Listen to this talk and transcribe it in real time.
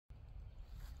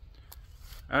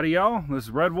Howdy y'all, this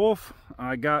is Redwolf.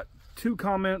 I got 2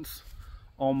 comments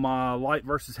on my light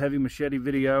versus heavy machete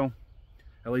video,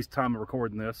 at least time of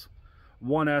recording this.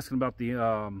 One asking about the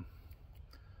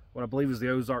what I believe is the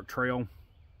Ozark Trail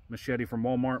machete from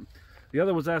Walmart. The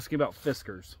other was asking about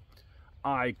Fiskars.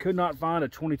 I could not find a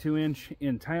 22-inch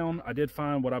in town. I did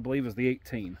find what I believe is the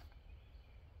 18.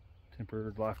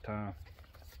 Tempered lifetime.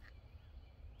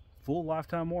 Full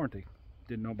lifetime warranty.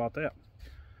 Didn't know about that.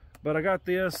 But I got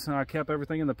this, and I kept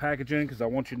everything in the packaging because I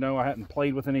want you to know I hadn't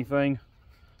played with anything.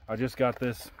 I just got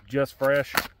this just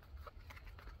fresh.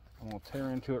 I'm going to tear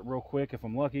into it real quick if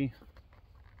I'm lucky.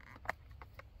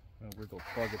 Where's the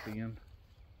plug at the end?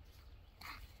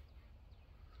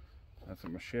 That's a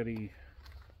machete.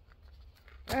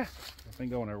 Nothing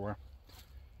going everywhere.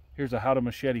 Here's a how to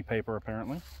machete paper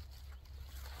apparently.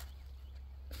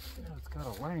 Yeah, it's got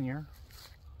a lanyard.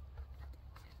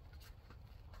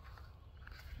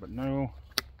 But no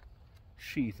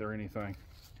sheath or anything.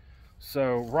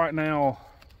 So right now,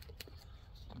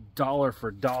 dollar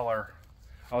for dollar,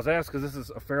 I was asked because this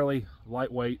is a fairly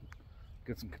lightweight,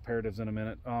 get some comparatives in a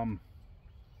minute. I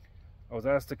was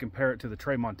asked to compare it to the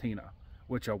Tramontina,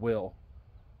 which I will.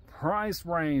 Price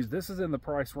range, this is in the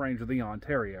price range of the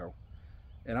Ontario,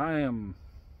 and I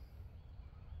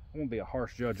won't be a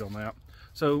harsh judge on that.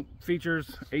 So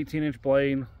features 18-inch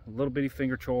blade, a little bitty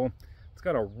finger choil. It's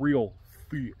got a real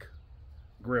thick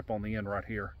grip on the end right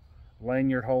here.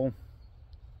 Lanyard hole.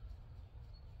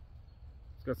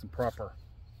 It's got some proper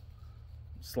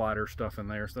slider stuff in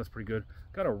there, so that's pretty good.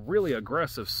 Got a really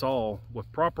aggressive saw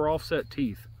with proper offset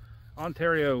teeth.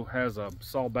 Ontario has a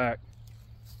saw back.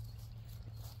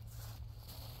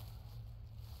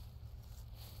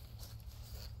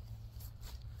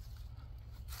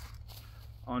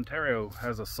 Ontario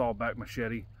has a saw back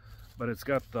machete, but it's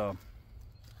got the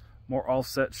more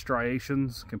offset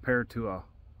striations compared to a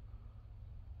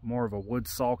more of a wood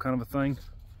saw kind of a thing.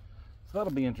 So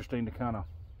that'll be interesting to kind of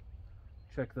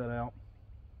check that out.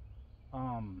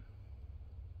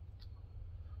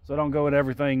 So I don't go at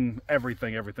everything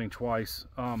twice.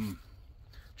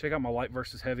 Check out my light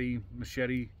versus heavy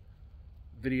machete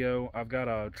video. I've got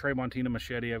a Tramontina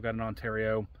machete, I've got an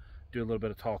Ontario, do a little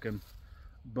bit of talking,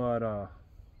 but let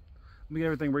me get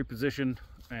everything repositioned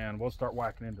and we'll start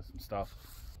whacking into some stuff.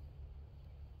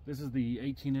 This is the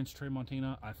 18-inch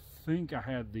Tramontina. I think I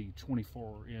had the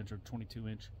 24-inch or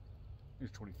 22-inch.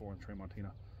 It's 24-inch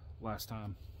Tramontina last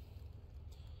time.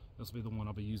 This will be the one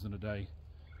I'll be using today.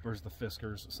 Versus the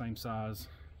Fiskars, same size,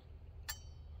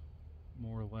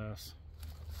 more or less.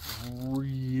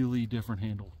 Really different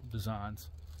handle designs,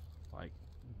 like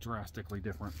drastically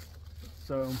different.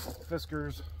 So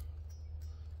Fiskars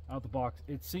out the box.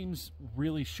 It seems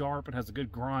really sharp. It has a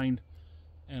good grind.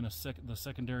 And the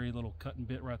secondary little cutting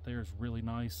bit right there is really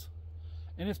nice,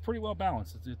 and it's pretty well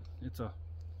balanced.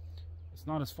 It's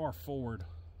not as far forward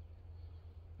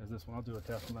as this one. I'll do a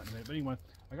test on that in a minute. But anyway,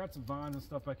 I got some vines and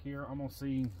stuff back here. I'm gonna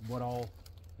see what all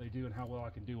they do and how well I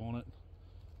can do on it.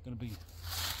 Gonna be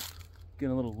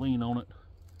getting a little lean on it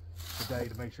today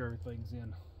to make sure everything's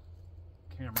in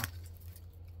camera.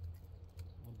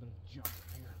 A little bit of jump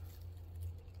here.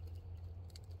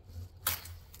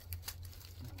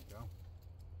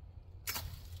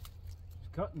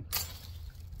 Cutting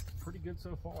pretty good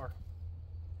so far.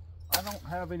 I don't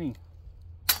have any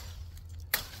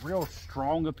real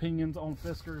strong opinions on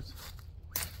Fiskars.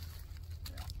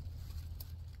 Yeah.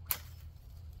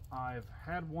 I've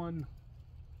had one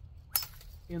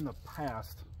in the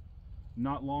past,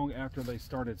 not long after they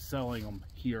started selling them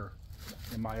here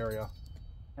in my area,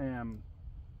 and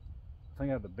I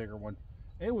think I had the bigger one.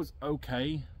 It was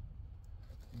okay,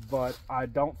 but I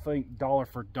don't think dollar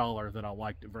for dollar that I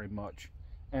liked it very much.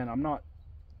 And I'm not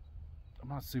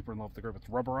super in love with the grip. It's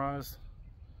rubberized.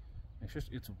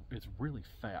 It's really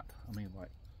fat. I mean, like,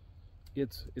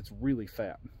 it's really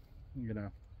fat. You know,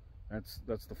 that's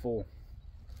the full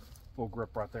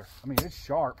grip right there. I mean, it's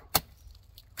sharp.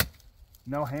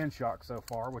 No hand shock so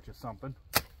far, which is something.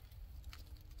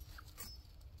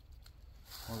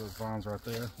 One of those vines right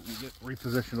there. Let me get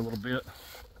repositioned a little bit.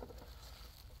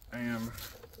 And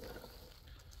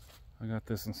I got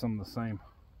this in some of the same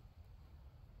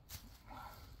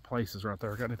places right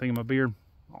there. Got anything in my beard?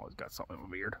 Always got something in my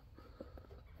beard.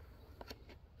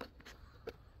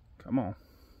 Come on.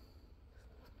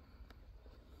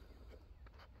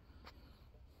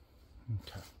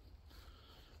 Okay.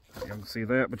 You can see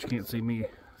that, but you can't see me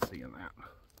seeing that.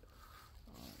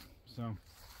 So,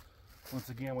 once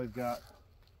again, we've got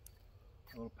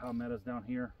little palmettos down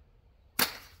here.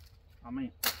 I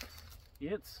mean,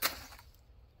 it's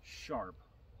sharp.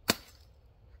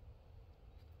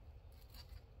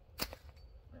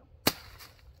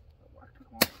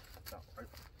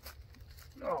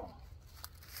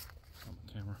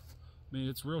 I mean,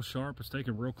 it's real sharp. It's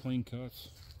taking real clean cuts.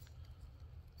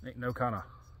 Ain't no kind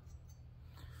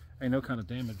of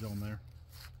damage on there.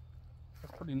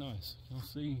 That's pretty nice. You'll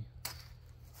see,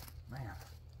 man.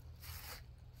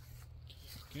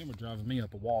 This camera driving me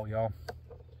up a wall, y'all.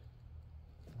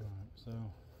 Alright,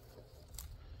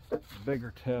 so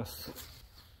bigger test.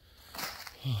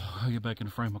 I'll get back in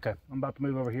the frame. Okay, I'm about to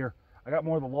move over here. I got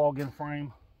more of the log in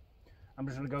frame. I'm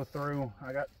just gonna go through.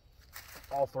 I got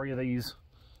all three of these.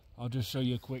 I'll just show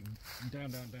you a quick down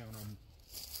on them.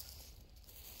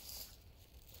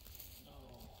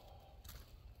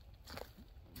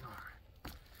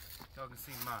 Alright. Y'all can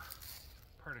see my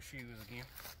pair of shoes again.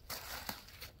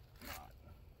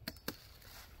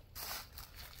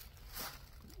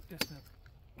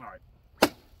 Alright.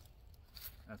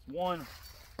 That's one.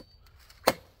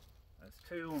 That's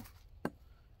two.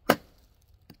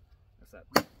 That's that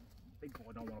big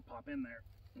boy, don't want to pop in there.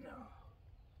 No.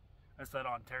 That's that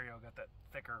Ontario, got that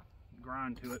thicker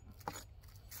grind to it.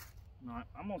 Alright,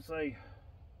 I'm gonna say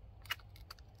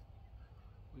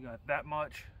we got that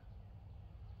much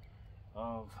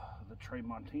of the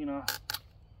Tramontina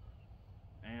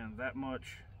and that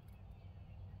much.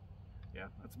 Yeah,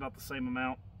 that's about the same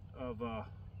amount of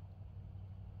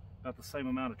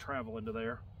travel into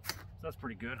there. So that's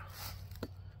pretty good.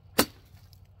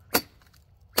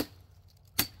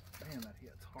 Man, that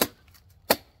hits hard.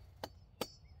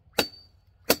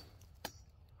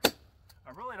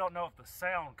 I really don't know if the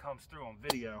sound comes through on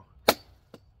video,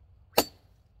 but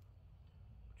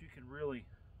you can really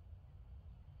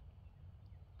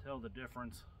tell the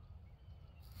difference.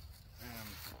 And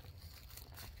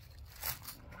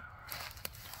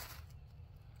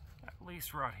at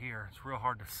least right here, it's real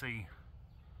hard to see,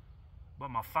 but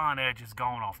my fine edge is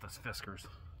gone off this Fiskars.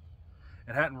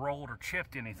 It hadn't rolled or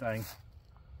chipped anything,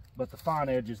 but the fine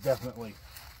edge is definitely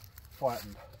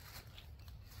flattened.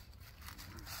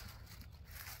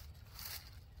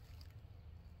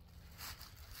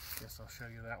 Guess I'll show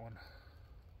you that one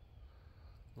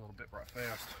a little bit right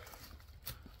fast.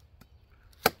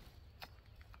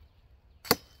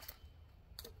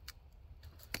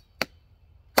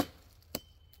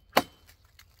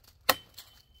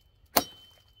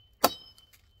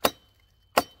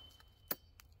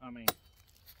 I mean,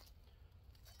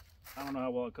 I don't know how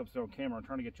well it comes through on camera. I'm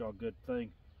trying to get y'all a good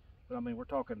thing, but I mean, we're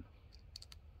talking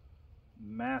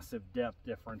massive depth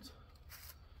difference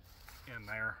in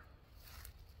there.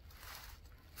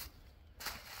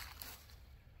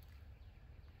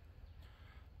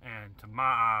 And to my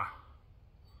eye,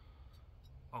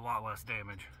 a lot less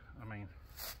damage. I mean,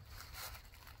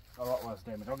 a lot less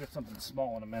damage. I'll get something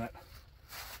small in a minute.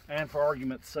 And for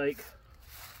argument's sake,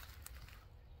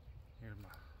 here's my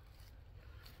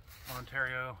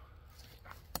Ontario.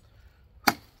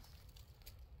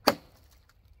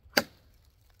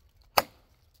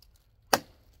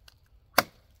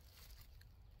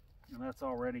 And that's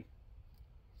already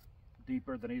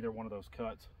deeper than either one of those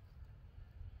cuts.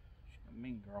 She's a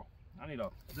mean girl.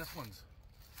 This one's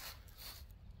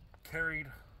carried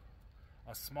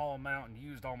a small amount and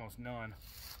used almost none.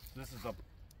 This is a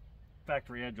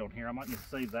factory edge on here. I might need to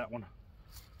save that one.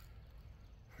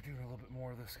 We're doing a little bit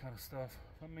more of this kind of stuff.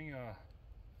 Let me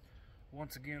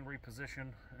once again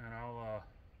reposition, and I'll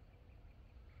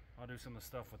do some of the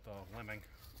stuff with the limbing.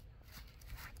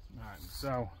 All right,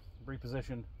 so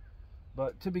repositioned.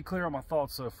 But to be clear on my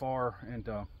thoughts so far, and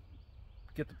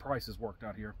get the prices worked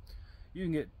out here, you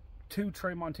can get 2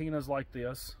 Tramontinas like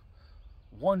this,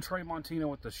 1 Tramontina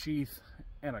with the sheath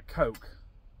and a Coke,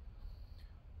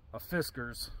 a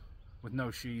Fiskars with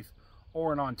no sheath,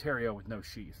 or an Ontario with no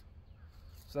sheath.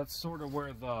 So that's sort of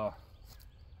where the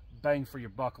bang for your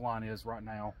buck line is right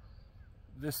now.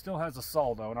 This still has a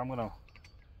saw though, and I'm gonna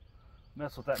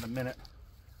mess with that in a minute.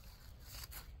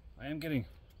 I am getting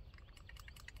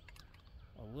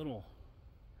a little,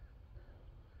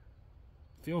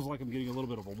 feels like I'm getting a little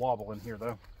bit of a wobble in here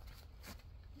though.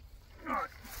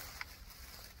 Alright,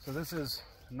 so this is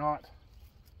not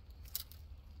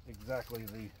exactly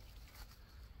the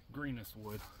greenest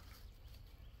wood.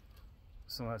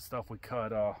 Some of that stuff we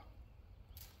cut a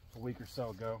week or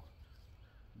so ago,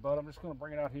 but I'm just going to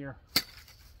bring it out here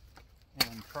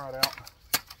and try it out,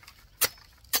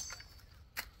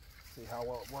 see how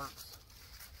well it works.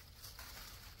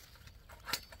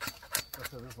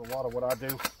 This is a lot of what I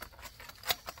do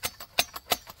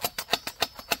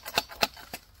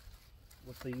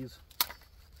with these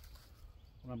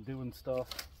when I'm doing stuff.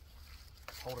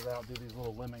 Hold it out, do these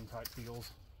little limbing type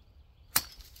deals.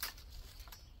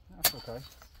 That's okay.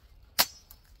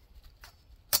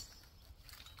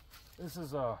 This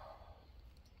is I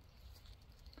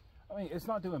mean, it's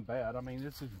not doing bad. I mean,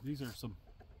 these are some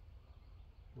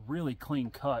really clean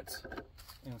cuts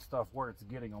and stuff where it's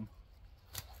getting them.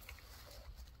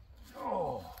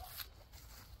 Oh,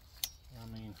 I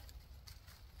mean,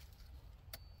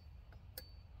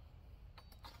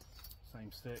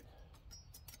 same stick,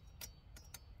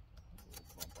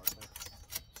 bump right there.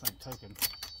 Same token.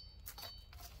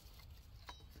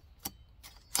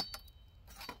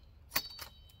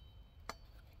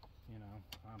 You know,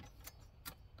 I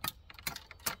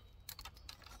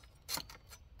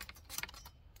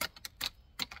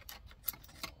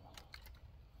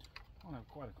don't have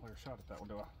quite a clear shot at that one,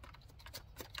 do I?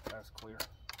 That's clear.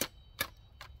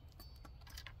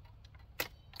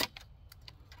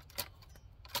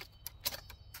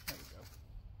 There we go.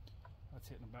 That's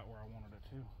hitting about where I wanted it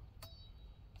to.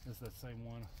 This is that same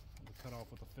one we cut off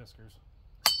with the Fiskars.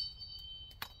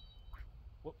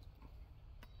 Whoop.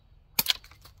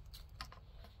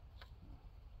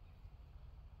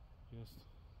 Just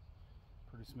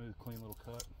pretty smooth, clean little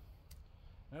cut.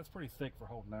 And that's pretty thick for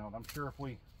holding out. I'm sure if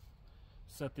we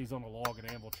set these on a log and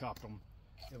anvil chopped them,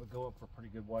 it would go up for a pretty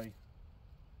good way.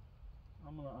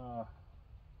 I'm gonna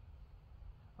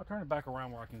I'll turn it back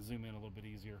around where I can zoom in a little bit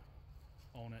easier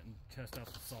on it and test out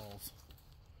the saws.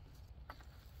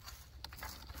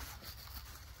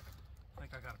 I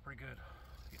think I got a pretty good,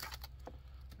 got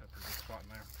a pretty good spot in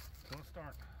there. So let's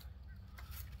start.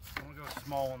 I'm gonna go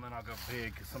small and then I'll go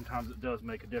big because sometimes it does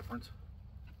make a difference.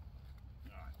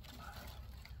 All right.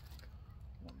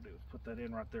 What I'm gonna do is put that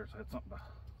in right there so I had something to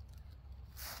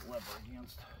lever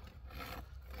against.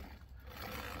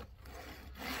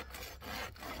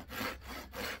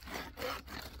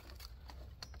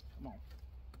 Come on.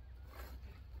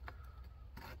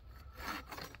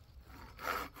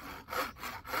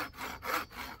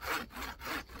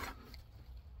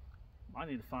 I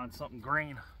need to find something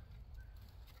green.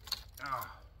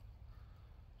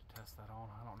 Test that on.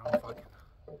 I don't know if I can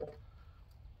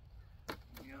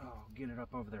get it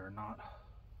up over there or not.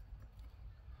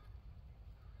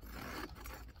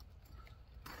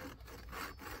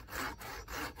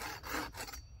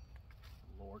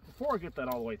 Lord. Before I get that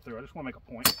all the way through, I just want to make a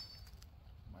point.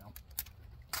 Well,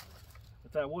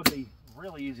 but that would be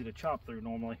really easy to chop through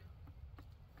normally.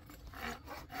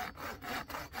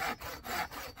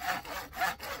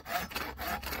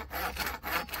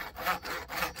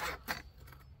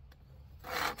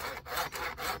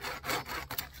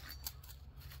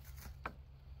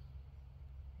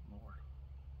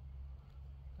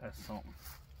 That's something.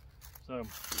 So,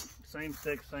 same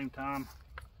stick, same time.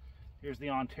 Here's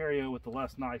the Ontario with the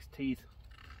less nice teeth.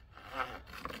 Yeah,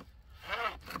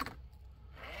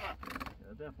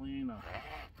 definitely ain't a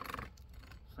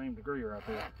same degree right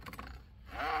there.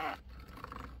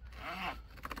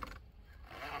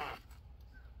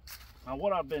 Now,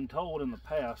 what I've been told in the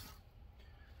past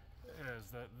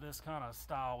is that this kind of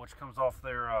style, which comes off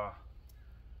their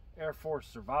Air Force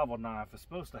survival knife, is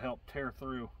supposed to help tear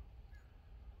through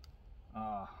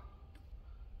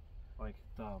like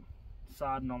the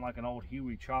siding on like an old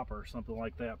Huey chopper or something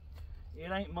like that.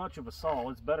 It ain't much of a saw.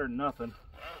 It's better than nothing.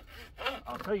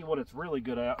 I'll tell you what it's really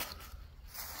good at.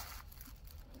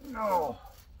 No,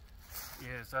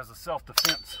 is as a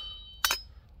self-defense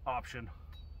option.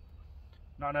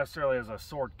 Not necessarily as a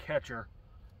sword catcher,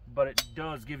 but it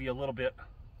does give you a little bit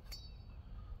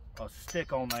of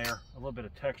stick on there, a little bit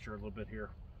of texture, a little bit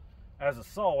here. As a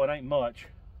saw, it ain't much,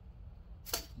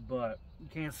 but you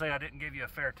can't say I didn't give you a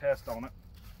fair test on it.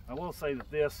 I will say that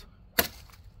this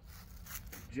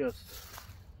just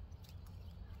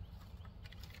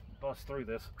busts through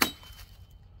this.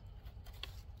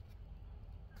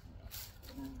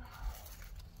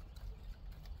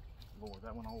 Lord,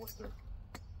 that went all the way through.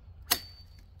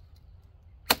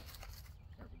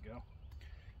 There we go.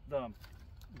 The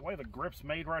way the grip's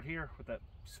made right here with that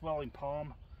swelling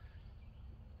palm,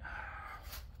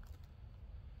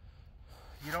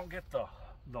 you don't get the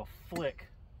flick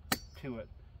to it,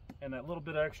 and that little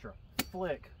bit extra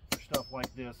flick for stuff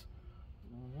like this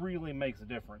really makes a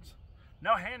difference.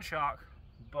 No hand shock,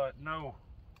 but no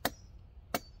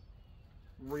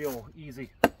real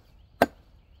easy. I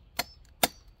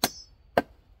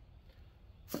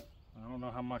don't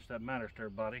know how much that matters to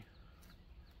everybody.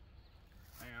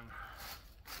 And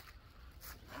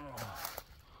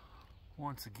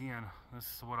once again, this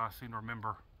is what I seem to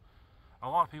remember. A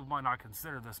lot of people might not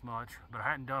consider this much, but I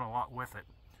hadn't done a lot with it.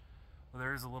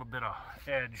 There is a little bit of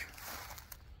edge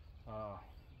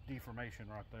deformation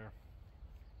right there.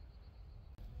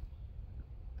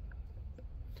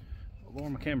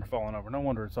 Lord, my camera falling over. No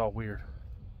wonder it's all weird.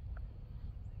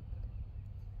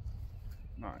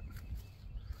 Alright.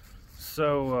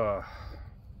 So,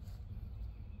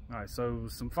 alright, so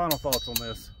some final thoughts on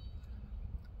this.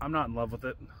 I'm not in love with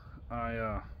it.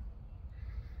 I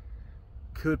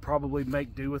could probably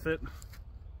make do with it,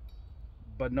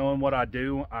 but knowing what I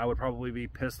do, I would probably be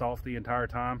pissed off the entire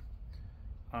time.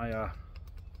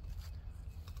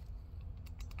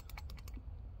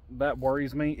 That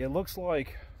worries me. It looks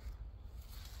like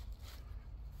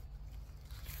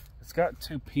it's got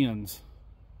 2 pins,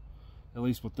 at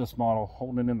least with this model,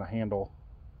 holding in the handle.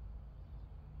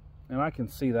 And I can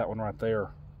see that one right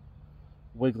there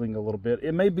wiggling a little bit.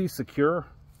 It may be secure,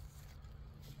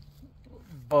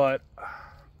 but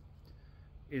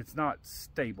it's not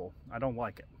stable. I don't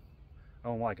like it. I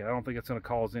don't like it. I don't think it's going to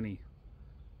cause any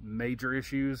major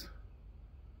issues.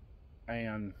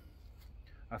 And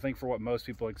I think for what most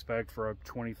people expect for a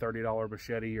 $20, $30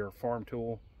 machete or farm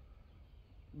tool,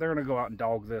 they're going to go out and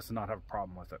dog this and not have a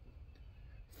problem with it.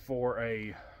 For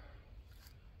a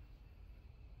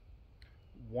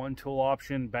one tool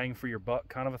option, bang for your buck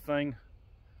kind of a thing,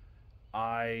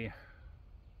 I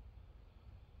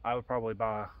would probably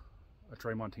buy a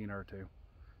Tramontina or two.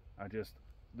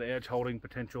 The edge holding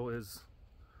potential is,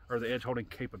 or the edge holding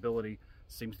capability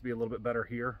seems to be a little bit better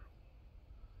here.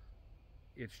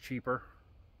 It's cheaper.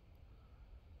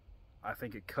 I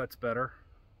think it cuts better.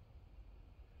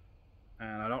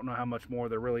 And I don't know how much more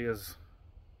there really is.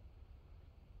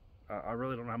 I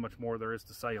really don't know how much more there is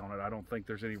to say on it. I don't think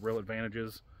there's any real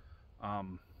advantages. I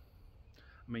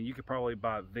mean, you could probably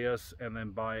buy this and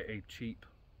then buy a cheap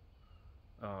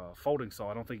folding saw.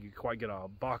 I don't think you can quite get a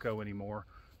Baco anymore,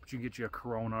 but you can get you a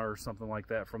Corona or something like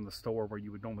that from the store where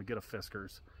you would normally get a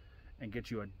Fiskars, and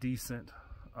get you a decent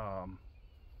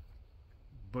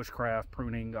bushcraft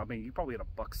pruning. I mean, you probably get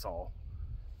a buck saw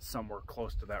somewhere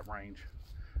close to that range.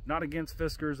 Not against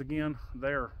Fiskars, again,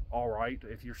 they're all right.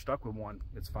 If you're stuck with one,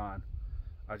 it's fine.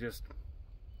 I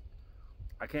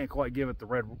can't quite give it the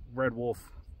Redwolf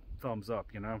thumbs up,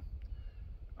 you know.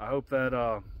 I hope that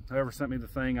whoever sent me the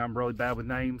thing, I'm really bad with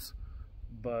names,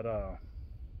 but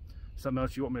something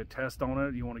else you want me to test on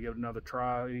it, you want to give it another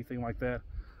try, anything like that,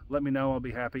 let me know. I'll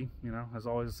be happy. You know, as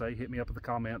always I say, hit me up in the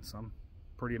comments. I'm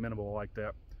pretty amenable like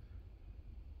that.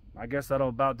 I guess that'll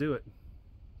about do it.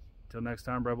 Till next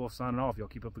time, Redwolf signing off. Y'all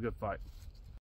keep up the good fight.